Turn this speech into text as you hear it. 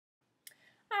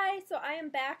so I am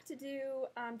back to do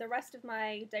the rest of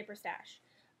my diaper stash.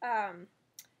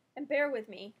 And bear with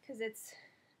me, because it's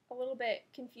a little bit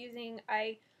confusing.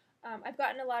 I've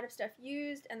gotten a lot of stuff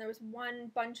used, and there was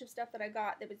one bunch of stuff that I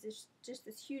got that was just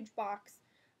this huge box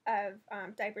of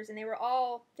diapers, and they were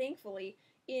all, thankfully,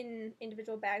 in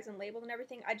individual bags and labeled and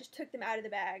everything. I just took them out of the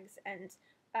bags, and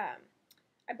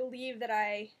I believe that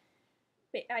I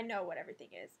know what everything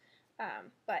is,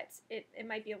 but it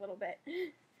might be a little bit,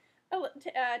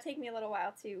 take me a little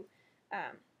while to,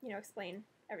 explain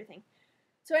everything.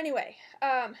 So anyway,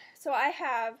 so I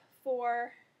have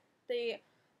for the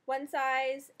one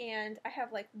size, and I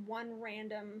have like one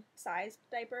random sized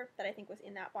diaper that I think was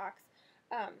in that box.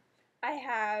 I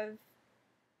have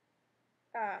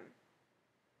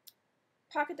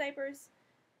pocket diapers,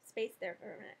 space there for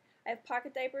a minute. I have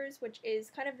pocket diapers, which is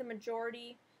kind of the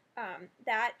majority,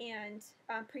 that and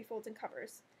prefolds and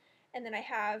covers. And then I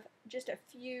have just a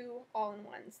few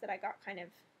all-in-ones that I got kind of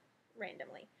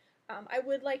randomly. I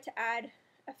would like to add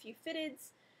a few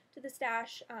fitteds to the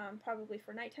stash, probably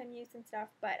for nighttime use and stuff,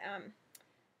 but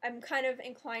I'm kind of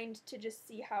inclined to just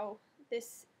see how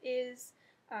this is,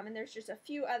 and there's just a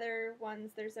few other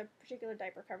ones. There's a particular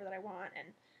diaper cover that I want,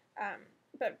 and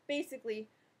but basically,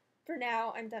 for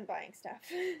now, I'm done buying stuff.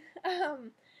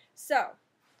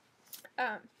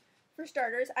 For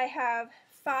starters, I have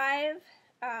 5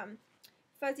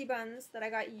 Fuzzibunz that I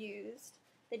got used.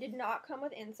 They did not come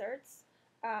with inserts.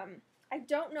 I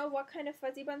don't know what kind of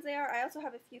Fuzzibunz they are. I also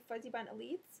have a few Fuzzibunz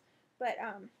Elites, but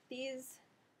these,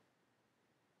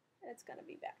 it's going to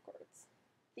be backwards.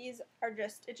 These are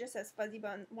just, it just says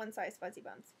Fuzzibunz, one size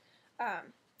Fuzzibunz.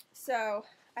 So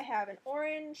I have an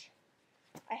orange,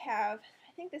 I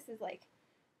think this is like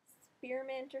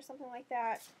spearmint or something like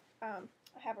that. I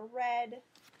have a red,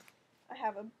 I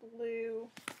have a blue,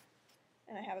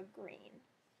 and I have a green.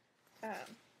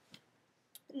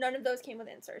 None of those came with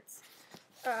inserts.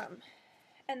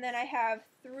 And then I have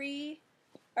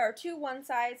 2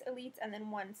 one-size Elites and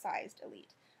then 1 sized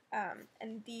Elite.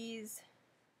 And these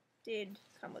did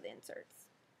come with inserts.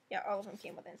 Yeah, all of them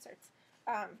came with inserts.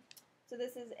 So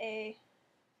this is a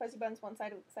Fuzzibunz one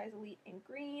size Elite in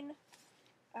green.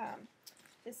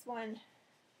 This one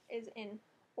is in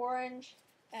orange,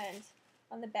 and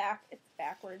on the back it's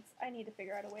backwards. I need to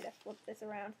figure out a way to flip this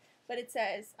around. But it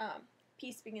says,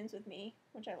 "Peace begins with me,"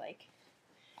 which I like.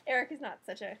 Eric is not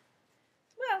such a,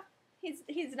 well,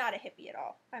 he's not a hippie at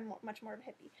all. I'm much more of a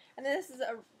hippie. And then this is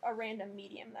a random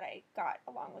medium that I got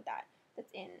along with that,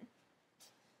 that's in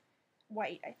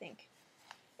white, I think.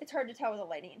 It's hard to tell with the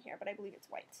lighting in here, but I believe it's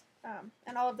white.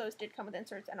 And all of those did come with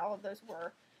inserts, and all of those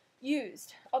were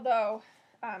used, although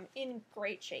in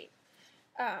great shape.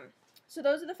 So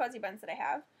those are the Fuzzibunz that I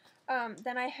have.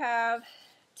 Then I have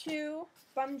 2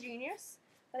 Bumgenius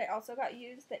that I also got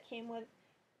used that came with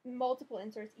multiple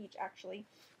inserts each, actually.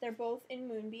 They're both in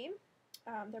Moonbeam.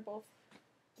 They're both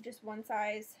just one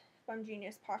size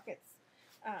Bumgenius pockets.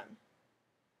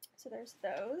 So there's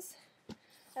those.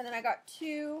 And then I got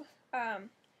 2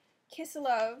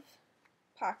 Kissaluv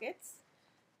pockets,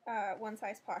 one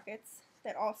size pockets,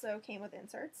 that also came with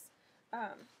inserts.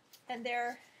 And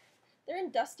they're in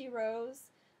Dusty Rose,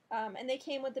 and they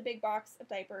came with the big box of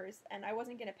diapers, and I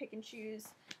wasn't going to pick and choose,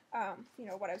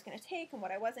 what I was going to take and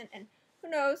what I wasn't, and who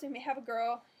knows, we may have a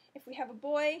girl. If we have a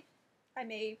boy, I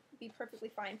may be perfectly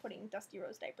fine putting Dusty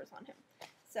Rose diapers on him.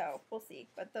 So, we'll see.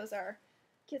 But those are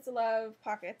Kissaluv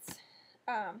pockets,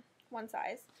 one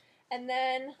size. And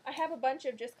then I have a bunch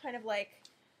of just kind of like,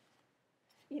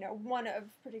 one of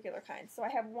particular kinds. So I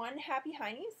have 1 Happy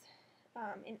Heinys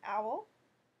in Owl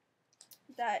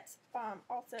that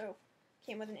also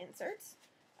came with an insert.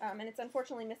 And it's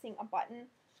unfortunately missing a button,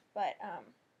 but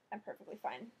I'm perfectly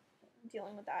fine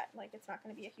dealing with that. Like, it's not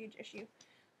going to be a huge issue.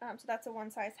 So that's a one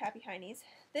size Happy Heinys.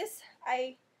 This,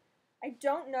 I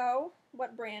don't know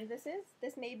what brand this is.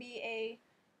 This may be a,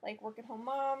 like, work-at-home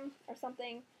mom or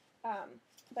something,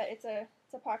 but it's a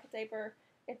pocket diaper.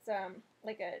 It's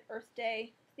like a Earth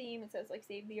Day theme. It says, like,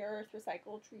 save the earth,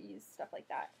 recycle trees, stuff like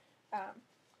that.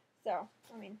 So,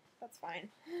 I mean, that's fine.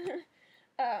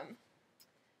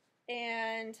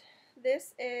 And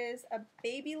this is a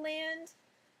Babyland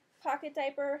pocket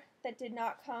diaper that did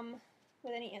not come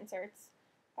with any inserts.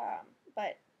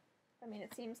 But, I mean,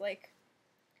 it seems like,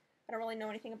 I don't really know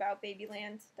anything about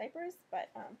Babyland diapers, but,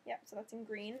 yeah, so that's in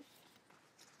green.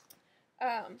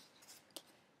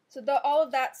 So all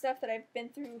of that stuff that I've been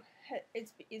through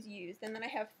is used. And then I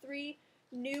have 3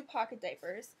 new pocket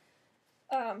diapers.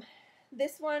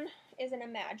 This one is an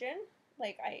Imagine.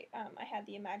 Like, I had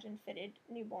the Imagine fitted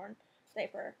newborn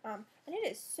diaper. And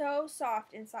it is so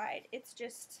soft inside. It's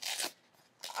just,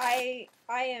 I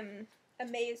am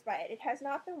amazed by it. It has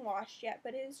not been washed yet,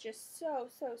 but it is just so,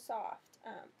 so soft.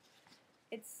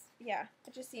 Yeah,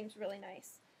 it just seems really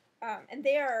nice. And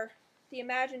the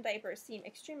Imagine diapers seem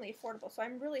extremely affordable, so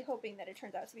I'm really hoping that it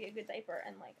turns out to be a good diaper,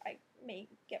 and like I may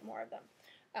get more of them.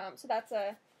 So that's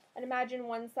an Imagine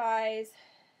one size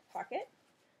pocket,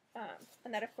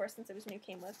 and that, of course, since it was new,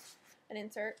 came with an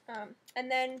insert.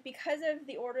 And then because of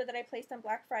the order that I placed on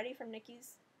Black Friday from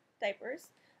Nikki's diapers,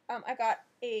 I got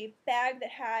a bag that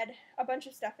had a bunch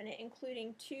of stuff in it,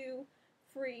 including 2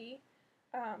 free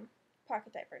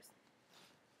pocket diapers.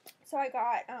 So I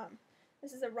got,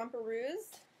 this is a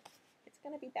Rumparooz. It's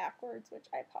going to be backwards, which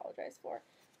I apologize for.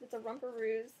 It's a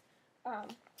Rumparooz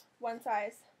one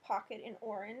size pocket in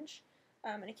orange,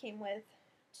 and it came with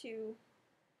 2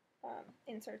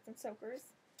 inserts and soakers,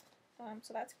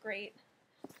 so that's great.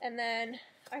 And then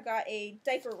I got a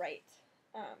Diaper Rite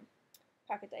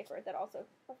pocket diaper that also,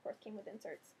 of course, came with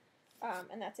inserts,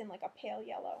 and that's in like a pale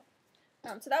yellow.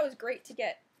 So that was great to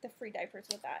get the free diapers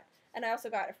with that. And I also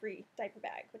got a free diaper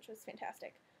bag, which was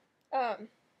fantastic. And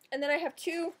then I have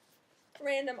 2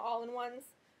 random all-in-ones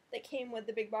that came with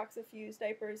the big box of Fuse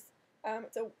diapers.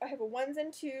 So I have a 1s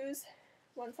and 2s,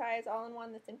 one size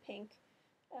all-in-one that's in pink.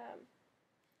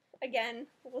 Again,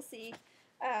 we'll see.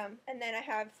 And then I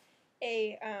have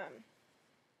a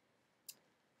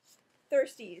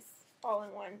Thirsties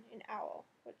all-in-one in owl,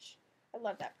 which I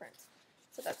love that print.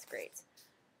 So that's great.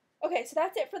 Okay, so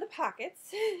that's it for the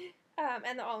pockets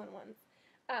and the all-in-ones.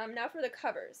 Now for the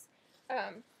covers.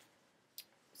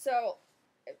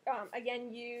 Again,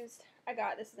 I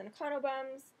got, this is an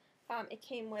Econobums. It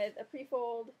came with a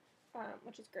prefold,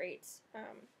 which is great.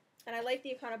 And I like the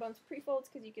Econobums prefolds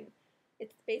because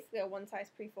it's basically a one-size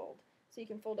prefold. So you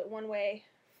can fold it one way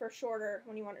for shorter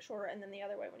when you want it shorter, and then the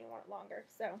other way when you want it longer.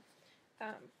 So,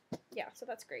 yeah, so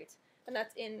that's great. And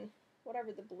that's in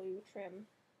whatever the blue trim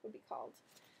would be called.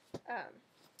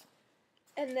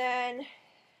 And then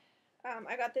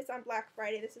I got this on Black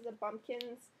Friday. This is a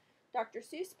Bumgenius Dr.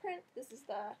 Seuss print. This is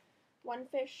the One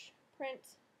Fish print,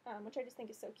 which I just think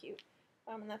is so cute.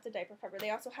 And that's a diaper cover. They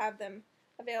also have them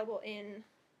available in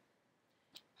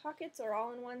pockets or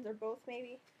all-in-ones or both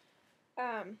maybe.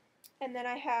 And then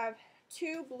I have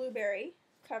 2 blueberry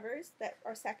covers that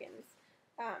are seconds.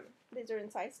 These are in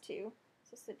size 2. So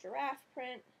this is a giraffe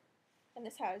print, and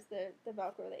this has the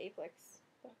Velcro, the Aplex,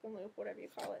 the hook and loop, whatever you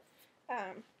call it.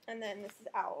 And then this is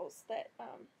owls that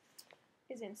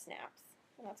is in snaps,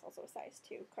 and that's also a size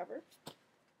 2 cover.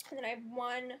 And then I have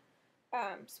 1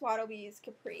 Swaddlebees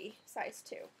Capri size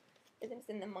 2. It's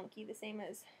in the monkey, the same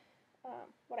as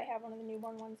what I have one of the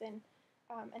newborn ones in,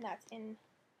 and that's in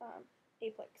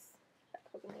Aplex,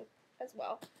 hook and loop as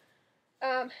well.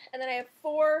 And then I have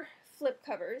 4 flip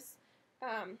covers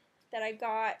that I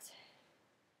got.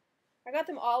 I got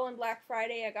them all on Black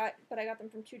Friday. But I got them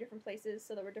from 2 different places,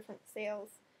 so there were different sales.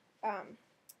 And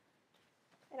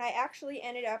I actually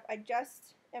ended up, I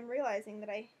just am realizing that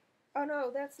oh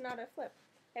no, that's not a flip.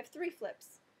 I have 3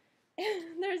 flips.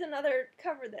 There's another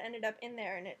cover that ended up in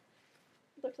there, and it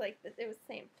looked like it was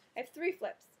the same. I have 3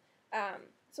 flips.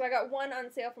 So I got 1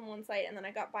 on sale from one site, and then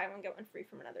I got buy one, get one free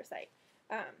from another site.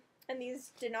 And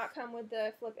these did not come with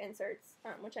the flip inserts,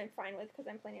 which I'm fine with because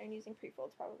I'm planning on using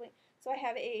prefolds probably. So I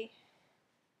have a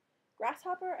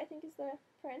grasshopper, I think is the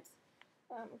print,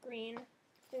 green.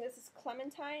 I think this is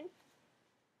clementine.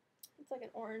 It's like an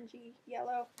orangey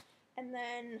yellow. And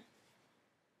then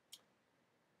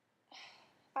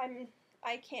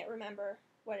I can't remember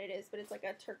what it is, but it's like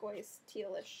a turquoise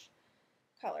tealish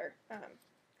color.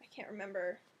 I can't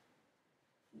remember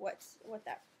what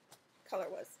that color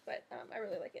was, but I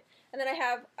really like it. And then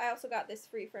I also got this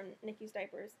free from Nikki's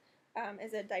Diapers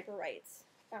as a Diaper Rite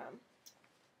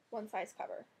one size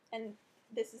cover. And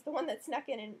this is the one that snuck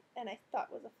in and I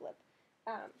thought was a flip.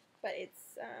 But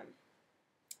it's,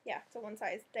 yeah, it's a one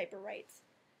size Diaper Rite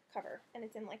cover, and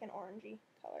it's in like an orangey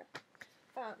color.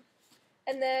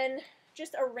 And then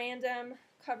just a random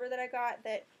cover that I got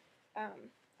that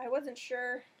I wasn't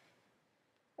sure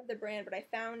of the brand, but I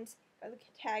found a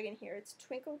tag in here. It's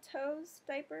Twinkle Toes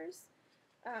diapers,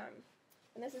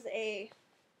 and this is a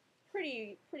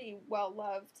pretty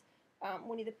well-loved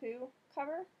Winnie the Pooh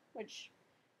cover, which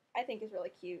I think is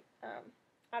really cute.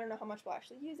 I don't know how much we'll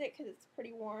actually use it because it's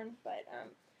pretty worn, but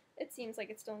it seems like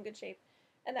it's still in good shape.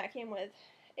 And that came with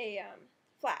a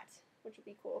flat, which would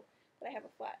be cool, but I have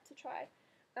a flat to try.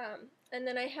 And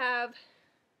then I have,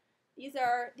 these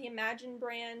are the Imagine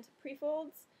brand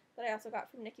prefolds that I also got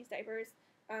from Nikki's Diapers.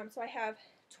 So I have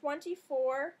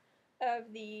 24 of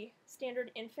the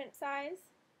standard infant size,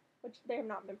 which they have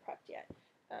not been prepped yet.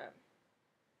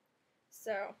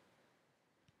 So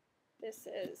this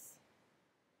is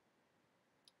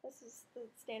This is the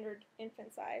standard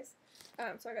infant size.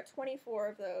 So I got 24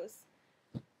 of those.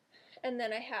 And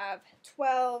then I have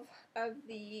 12 of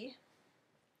the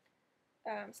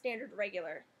standard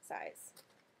regular size,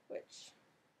 which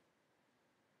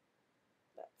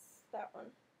that's that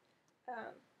one.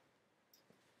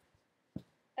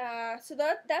 So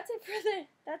that's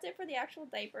it for the actual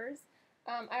diapers.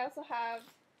 I also have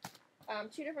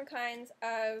 2 different kinds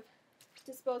of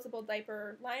disposable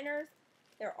diaper liners.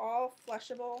 They're all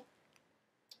flushable,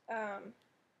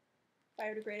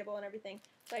 biodegradable and everything.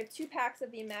 So I have 2 packs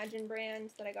of the Imagine brand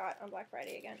that I got on Black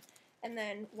Friday again, and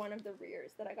then one of the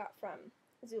rears that I got from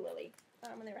Zulily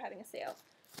when they were having a sale.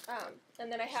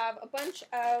 And then I have a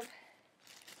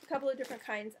couple of different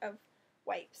kinds of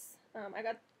wipes. I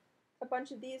got a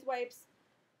bunch of these wipes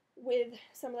with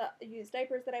some of the used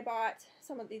diapers that I bought.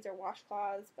 Some of these are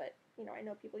washcloths, but you know, I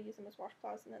know people use them as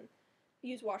washcloths and then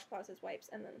use washcloths as wipes,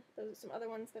 and then those are some other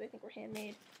ones that I think were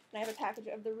handmade. And I have a package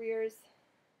of the rears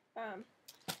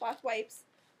cloth wipes,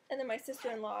 and then my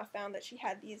sister-in-law found that she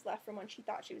had these left from when she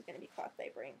thought she was going to be cloth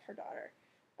diapering her daughter,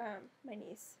 my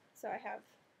niece. So I have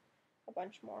a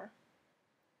bunch more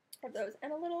of those,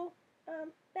 and a little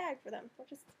bag for them,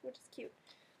 which is cute.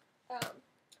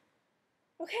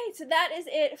 Okay, so that is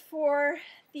it for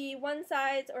the one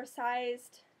size or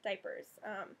sized diapers.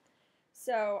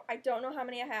 So I don't know how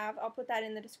many I have. I'll put that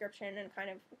in the description and kind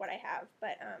of what I have.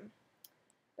 But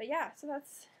yeah, so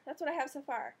that's what I have so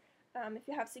far. If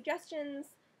you have suggestions,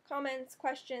 comments,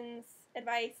 questions,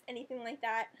 advice, anything like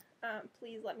that,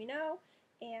 please let me know,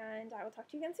 and I will talk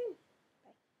to you again soon.